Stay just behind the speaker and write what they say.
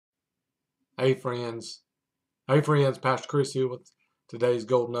Hey friends. Hey friends, Pastor Chris here with today's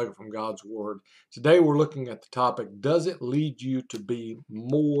Gold Nugget from God's Word. Today we're looking at the topic, does it lead you to be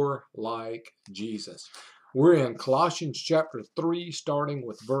more like Jesus? We're in Colossians chapter 3, starting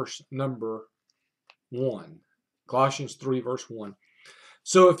with verse number 1. Colossians 3, verse 1.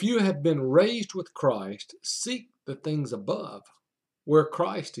 So if you have been raised with Christ, seek the things above, where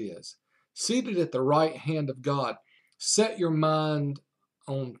Christ is, seated at the right hand of God. Set your mind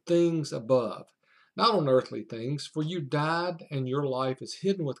on things above, not on earthly things, for you died and your life is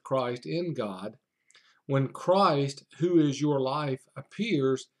hidden with Christ in God. When Christ, who is your life,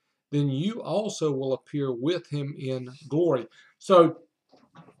 appears, then you also will appear with him in glory. So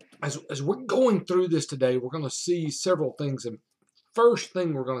as we're going through this today, we're going to see several things. And first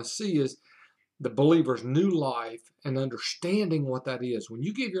thing we're going to see is the believer's new life and understanding what that is. When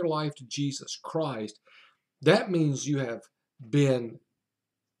you give your life to Jesus Christ, that means you have been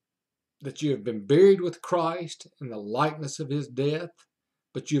buried with Christ in the likeness of his death,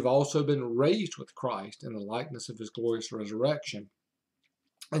 but you've also been raised with Christ in the likeness of his glorious resurrection.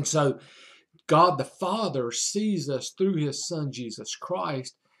 And so God the Father sees us through his Son Jesus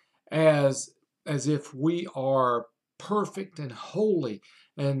Christ as if we are perfect and holy,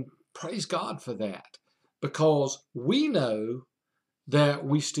 and praise God for that, because we know that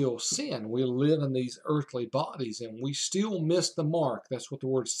we still sin. We live in these earthly bodies and we still miss the mark. That's what the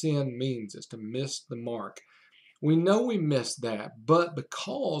word sin means, is to miss the mark. We know we miss that, but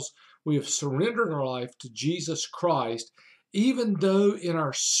because we have surrendered our life to Jesus Christ, even though in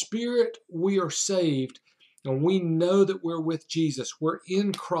our spirit we are saved and we know that we're with Jesus, we're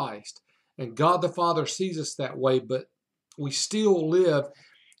in Christ, and God the Father sees us that way, but we still live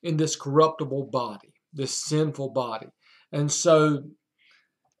in this corruptible body, this sinful body. And so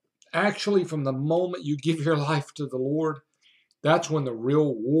actually, from the moment you give your life to the Lord, that's when the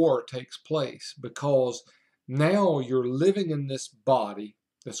real war takes place, because now you're living in this body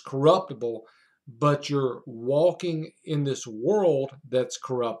that's corruptible, but you're walking in this world that's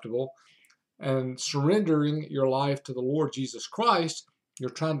corruptible, and surrendering your life to the Lord Jesus Christ, you're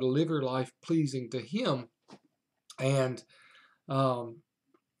trying to live your life pleasing to him. And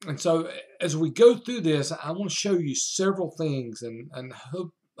so as we go through this, I want to show you several things, and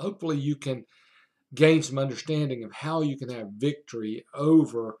hopefully you can gain some understanding of how you can have victory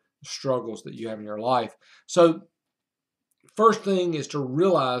over the struggles that you have in your life. So first thing is to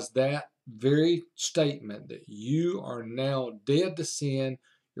realize that very statement that you are now dead to sin,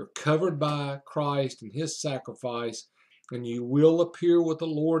 you're covered by Christ and his sacrifice, and you will appear with the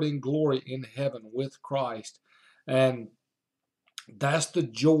Lord in glory in heaven with Christ. And that's the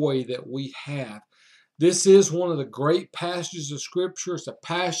joy that we have. This is one of the great passages of Scripture. It's a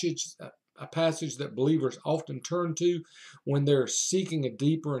passage that believers often turn to when they're seeking a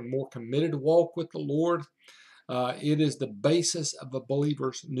deeper and more committed walk with the Lord. It is the basis of a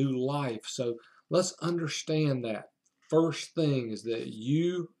believer's new life. So let's understand that. First thing is that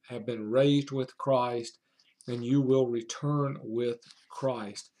you have been raised with Christ and you will return with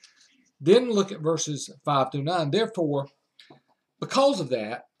Christ. Then look at verses 5 through 9. Therefore, because of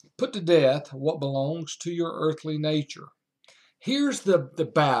that, put to death what belongs to your earthly nature. Here's the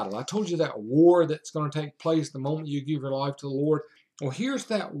battle. I told you that war that's going to take place the moment you give your life to the Lord. Well, here's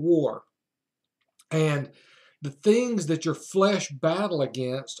that war. And the things that your flesh battle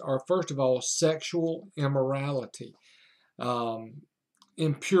against are, first of all, sexual immorality,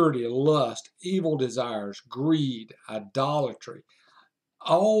 impurity, lust, evil desires, greed, idolatry,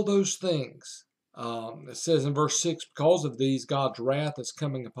 all those things. It says in verse 6, because of these, God's wrath is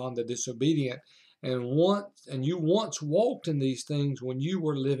coming upon the disobedient. And you once walked in these things when you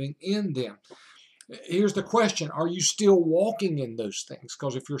were living in them. Here's the question: are you still walking in those things?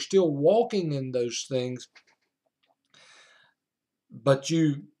 Because if you're still walking in those things, but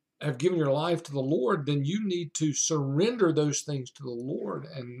you have given your life to the Lord, then you need to surrender those things to the Lord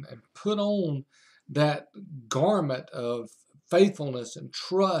and put on that garment of faithfulness and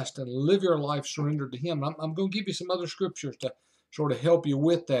trust and live your life surrendered to him. I'm going to give you some other scriptures to sort of help you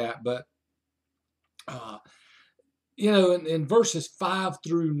with that, but in verses 5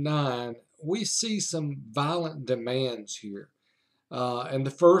 through 9, we see some violent demands here. And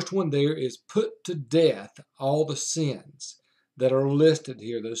the first one there is put to death all the sins that are listed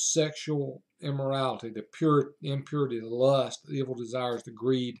here, the sexual immorality, the impurity, the lust, the evil desires, the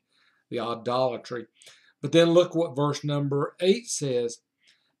greed, the idolatry. But then look what verse number 8 says.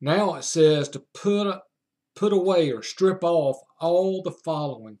 Now it says to put away or strip off all the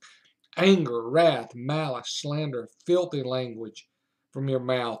following: anger, wrath, malice, slander, filthy language from your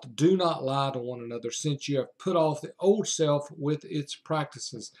mouth. Do not lie to one another, since you have put off the old self with its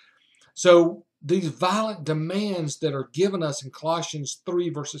practices. So these violent demands that are given us in Colossians 3,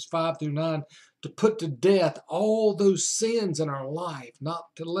 verses 5 through 9, to put to death all those sins in our life,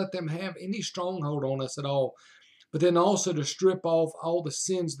 not to let them have any stronghold on us at all, but then also to strip off all the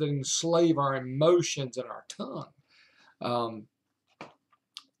sins that enslave our emotions and our tongue. Um,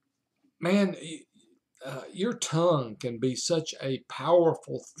 man, your tongue can be such a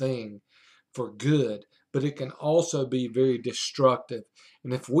powerful thing for good, but it can also be very destructive.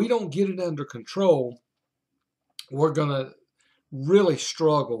 And if we don't get it under control, we're going to really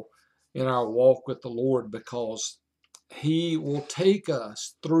struggle in our walk with the Lord, because He will take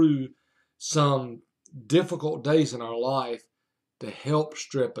us through some difficult days in our life to help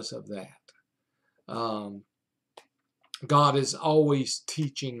strip us of that. God is always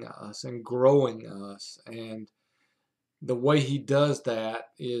teaching us and growing us, and the way He does that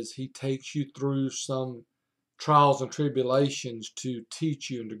is He takes you through some trials and tribulations to teach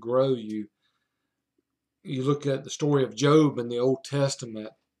you and to grow you. You look at the story of Job in the Old Testament.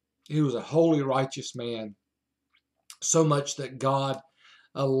 He was a holy, righteous man, so much that God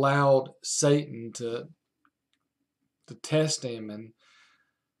allowed Satan to test him. And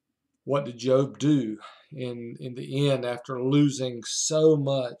what did Job do? In the end, after losing so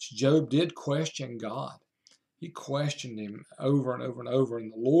much, Job did question God. He questioned Him over and over and over,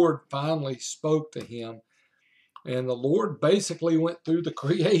 and the Lord finally spoke to him. And the Lord basically went through the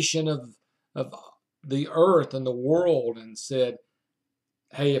creation of the earth and the world and said,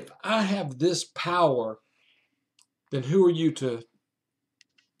 hey, if I have this power, then who are you to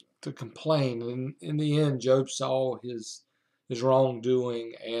complain? And in the end, Job saw his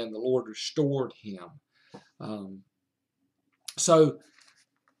wrongdoing, and the Lord restored him. So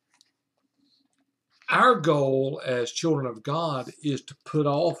our goal as children of God is to put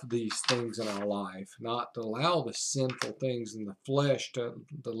off these things in our life, not to allow the sinful things in the flesh to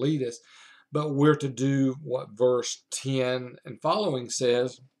lead us, but we're to do what verse 10 and following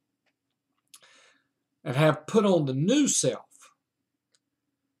says, and have put on the new self,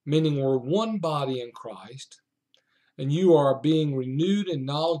 meaning we're one body in Christ, and you are being renewed in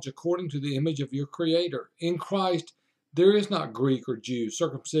knowledge according to the image of your Creator. In Christ, there is not Greek or Jew,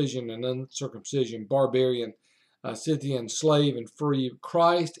 circumcision and uncircumcision, barbarian, Scythian, slave and free.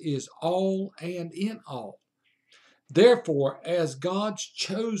 Christ is all and in all. Therefore, as God's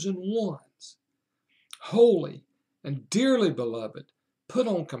chosen ones, holy and dearly beloved, put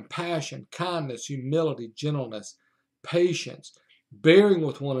on compassion, kindness, humility, gentleness, patience, bearing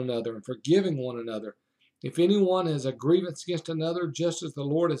with one another and forgiving one another. If anyone has a grievance against another, just as the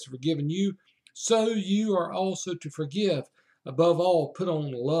Lord has forgiven you, so you are also to forgive. Above all, put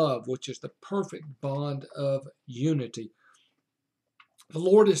on love, which is the perfect bond of unity. The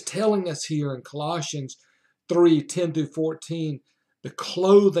Lord is telling us here in Colossians 3:10 through 14, the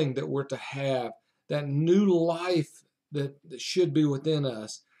clothing that we're to have, that new life that should be within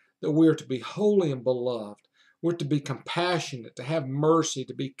us, that we're to be holy and beloved. We're to be compassionate, to have mercy,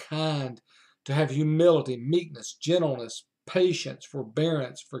 to be kind, to have humility, meekness, gentleness, patience,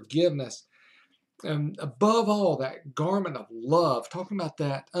 forbearance, forgiveness. And above all, that garment of love, talking about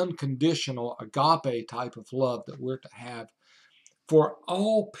that unconditional agape type of love that we're to have for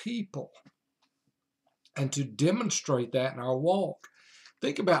all people, and to demonstrate that in our walk.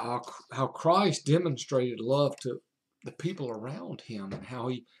 Think about how Christ demonstrated love to the people around Him, and how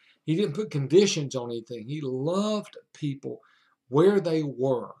he didn't put conditions on anything. He loved people where they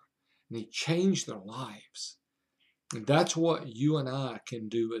were, and He changed their lives. And that's what you and I can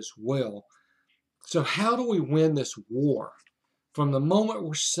do as well. So how do we win this war? From the moment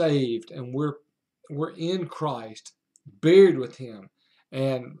we're saved and we're in Christ, buried with Him,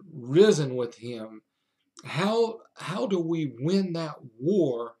 and risen with Him, how do we win that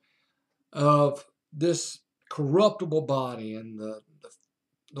war of this corruptible body and the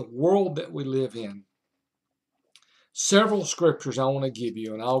world that we live in? Several scriptures I want to give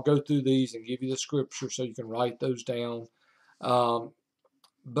you, and I'll go through these and give you the scripture so you can write those down.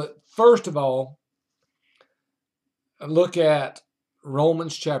 But first of all, look at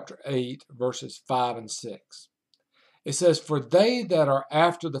Romans chapter 8, verses 5 and 6. It says, "For they that are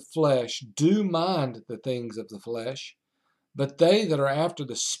after the flesh do mind the things of the flesh, but they that are after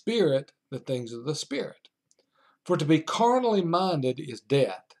the Spirit, the things of the Spirit. For to be carnally minded is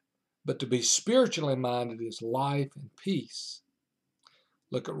death, but to be spiritually minded is life and peace."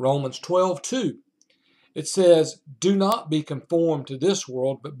 Look at Romans 12:2. It says, "Do not be conformed to this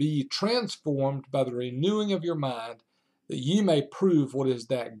world, but be ye transformed by the renewing of your mind, that ye may prove what is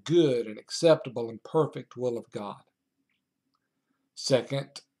that good and acceptable and perfect will of God."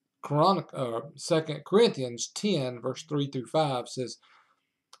 2 Corinthians 10, verse 3 through 5 says,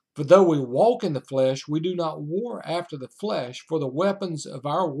 For though we walk in the flesh, we do not war after the flesh, for the weapons of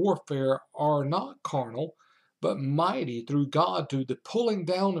our warfare are not carnal, but mighty through God to the pulling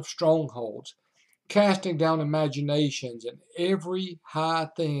down of strongholds, casting down imaginations and every high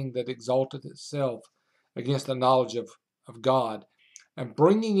thing that exalteth itself against the knowledge of God, and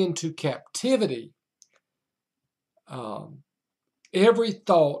bringing into captivity every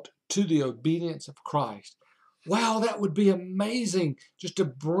thought to the obedience of Christ. Wow, that would be amazing, just to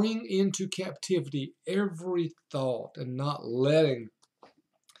bring into captivity every thought and not letting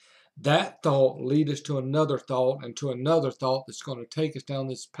that thought lead us to another thought and to another thought that's going to take us down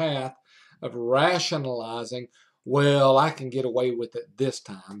this path of rationalizing, well, I can get away with it this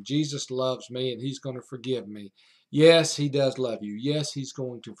time. Jesus loves me and he's going to forgive me. Yes, he does love you. Yes, he's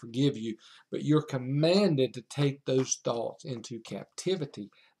going to forgive you. But you're commanded to take those thoughts into captivity.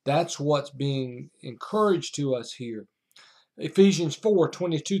 That's what's being encouraged to us here. Ephesians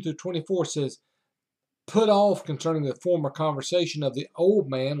 4:22-24 says, put off concerning the former conversation of the old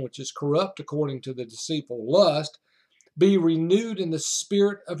man, which is corrupt according to the deceitful lust, be renewed in the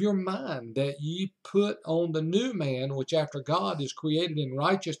spirit of your mind, that ye put on the new man, which after God is created in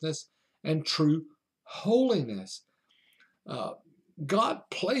righteousness and true holiness. God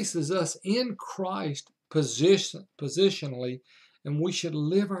places us in Christ positionally, and we should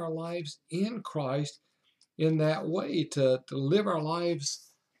live our lives in Christ in that way, to live our lives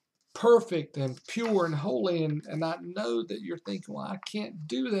perfect and pure and holy. And I know that you're thinking, well, I can't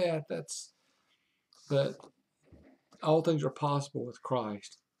do that. But all things are possible with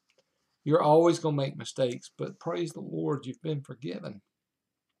Christ. You're always going to make mistakes, but praise the Lord, you've been forgiven.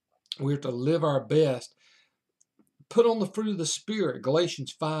 We're to live our best. Put on the fruit of the Spirit.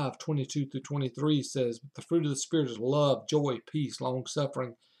 Galatians 5:22-23 says, the fruit of the Spirit is love, joy, peace,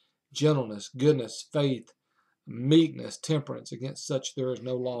 long-suffering, gentleness, goodness, faith, meekness, temperance. Against such there is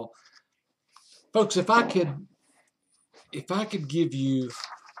no law. Folks, if I could give you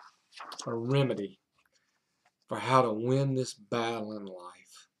a remedy for how to win this battle in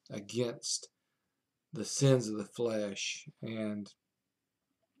life against the sins of the flesh and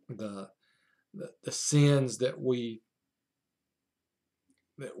the sins that we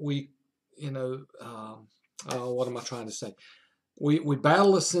what am I trying to say? We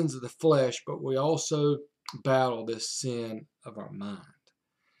battle the sins of the flesh, but we also battle this sin of our mind.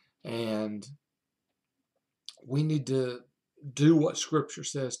 And we need to do what Scripture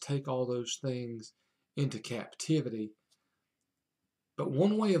says, take all those things into captivity. But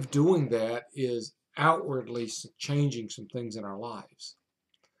one way of doing that is outwardly changing some things in our lives.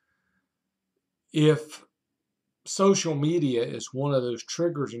 If social media is one of those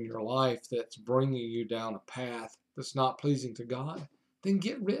triggers in your life that's bringing you down a path that's not pleasing to God, then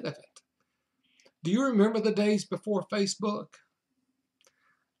get rid of it. Do you remember the days before Facebook?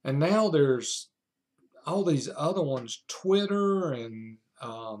 And now there's all these other ones, Twitter and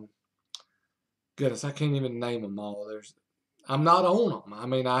goodness, I can't even name them all. I'm not on them. I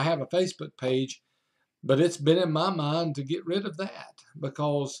mean, I have a Facebook page, but it's been in my mind to get rid of that,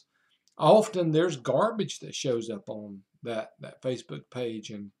 because often there's garbage that shows up on that Facebook page,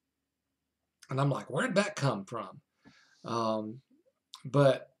 and I'm like, where did that come from?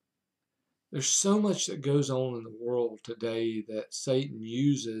 But there's so much that goes on in the world today that Satan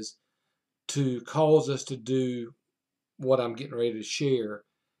uses to cause us to do what I'm getting ready to share.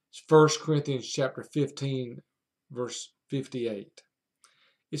 It's 1 Corinthians chapter 15, verse 58.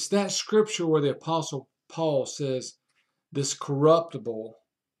 It's that scripture where the Apostle Paul says, this corruptible,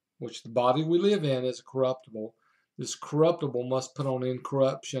 which the body we live in is corruptible, this corruptible must put on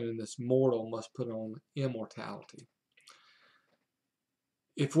incorruption, and this mortal must put on immortality.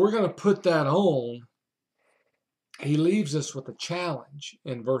 If we're going to put that on, he leaves us with a challenge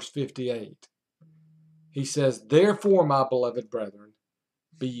in verse 58. He says, therefore, my beloved brethren,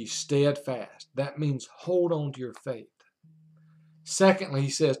 be ye steadfast. That means hold on to your faith. Secondly, he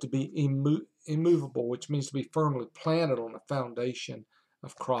says to be immovable, which means to be firmly planted on the foundation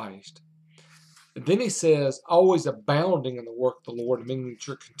of Christ. And then he says, always abounding in the work of the Lord, meaning that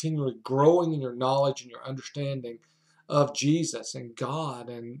you're continually growing in your knowledge and your understanding of Jesus and God,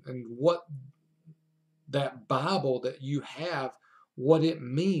 and what that Bible that you have, what it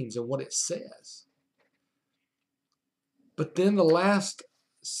means and what it says. But then the last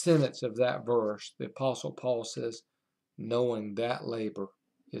sentence of that verse, the Apostle Paul says, knowing that labor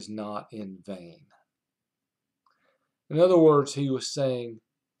is not in vain. In other words, he was saying,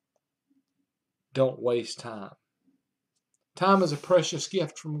 don't waste time. Time is a precious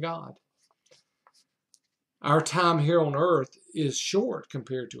gift from God. Our time here on earth is short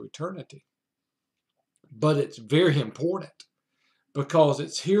compared to eternity, but it's very important. because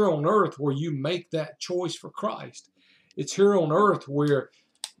it's here on earth where you make that choice for Christ. It's here on earth where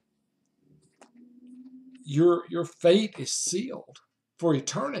your fate is sealed for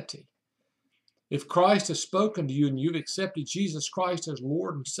eternity. If Christ has spoken to you and you've accepted Jesus Christ as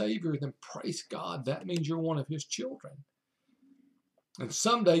Lord and Savior, then praise God, that means you're one of His children. And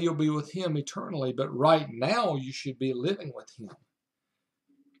someday you'll be with Him eternally, but right now you should be living with Him.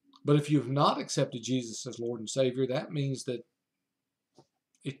 But if you've not accepted Jesus as Lord and Savior, that means that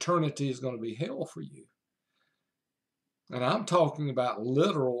eternity is going to be hell for you. And I'm talking about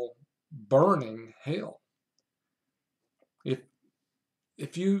literal burning hell.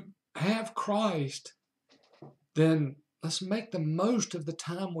 If you have Christ, then let's make the most of the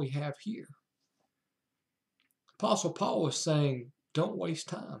time we have here. Apostle Paul was saying, don't waste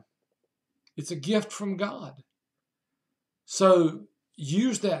time. It's a gift from God. So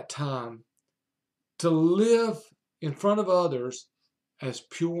use that time to live in front of others as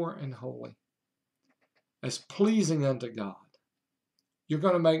pure and holy, as pleasing unto God. You're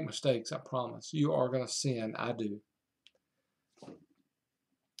going to make mistakes, I promise. You are going to sin. I do.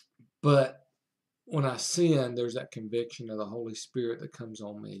 But when I sin, there's that conviction of the Holy Spirit that comes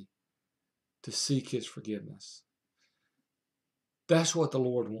on me to seek His forgiveness. That's what the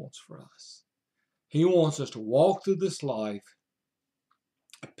Lord wants for us. He wants us to walk through this life,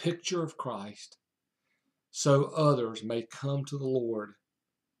 a picture of Christ, so others may come to the Lord,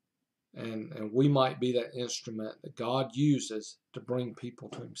 and we might be that instrument that God uses to bring people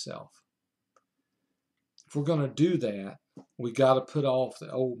to Himself. If we're going to do that, we got to put off the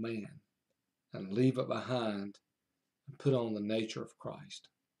old man and leave it behind and put on the nature of Christ.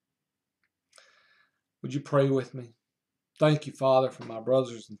 Would you pray with me? Thank you, Father, for my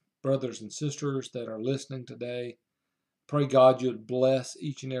brothers and sisters that are listening today. Pray, God, you would bless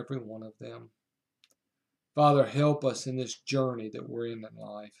each and every one of them. Father, help us in this journey that we're in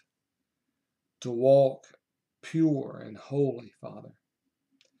life to walk pure and holy, Father.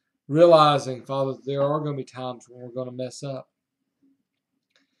 Realizing, Father, that there are going to be times when we're going to mess up.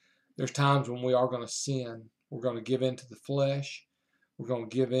 There's times when we are going to sin. We're going to give in to the flesh. We're going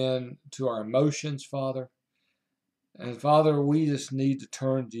to give in to our emotions, Father. And Father, we just need to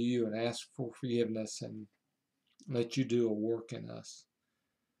turn to you and ask for forgiveness and let you do a work in us.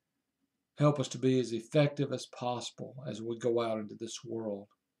 Help us to be as effective as possible as we go out into this world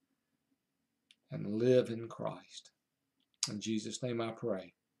and live in Christ. In Jesus' name I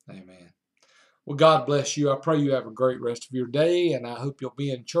pray. Amen. Well, God bless you. I pray you have a great rest of your day, and I hope you'll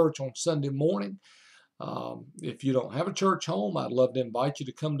be in church on Sunday morning. If you don't have a church home, I'd love to invite you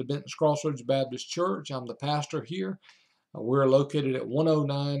to come to Benton's Crossroads Baptist Church. I'm the pastor here. We're located at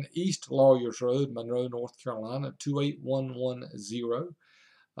 109 East Lawyers Road, Monroe, North Carolina, 28110.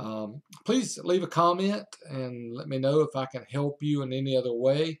 Please leave a comment and let me know if I can help you in any other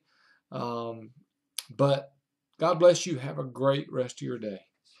way. But God bless you. Have a great rest of your day.